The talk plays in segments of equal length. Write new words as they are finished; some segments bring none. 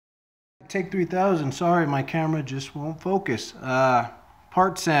Take 3000. Sorry, my camera just won't focus.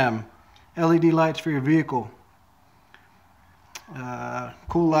 Partsam LED lights for your vehicle.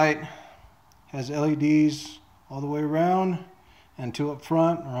 Cool light. Has LEDs all the way around and two up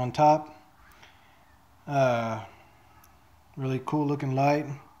front or on top. Really cool looking light.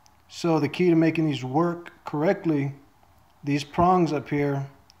 So the key to making these work correctly, these prongs up here,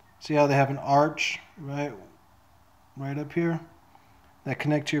 see how they have an arch right up here that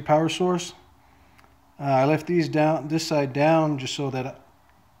connect to your power source. I left these down, this side down, just so that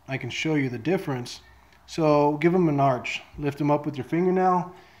I can show you the difference. So give them an arch, lift them up with your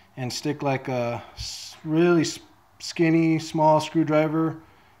fingernail and stick like a really skinny small screwdriver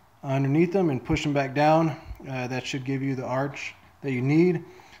underneath them and push them back down. That should give you the arch that you need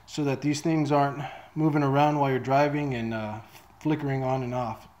so that these things aren't moving around while you're driving and flickering on and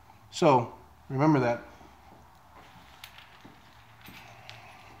off. So remember that.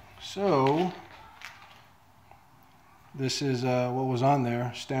 So this is what was on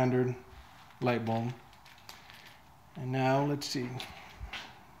there, standard light bulb. And now let's see,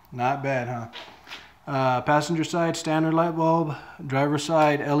 not bad, huh? Passenger side standard light bulb, driver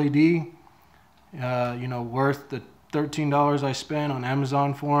side LED. You know, worth the $13 I spent on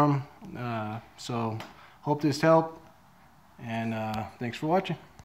Amazon for them. So hope this helped, and thanks for watching.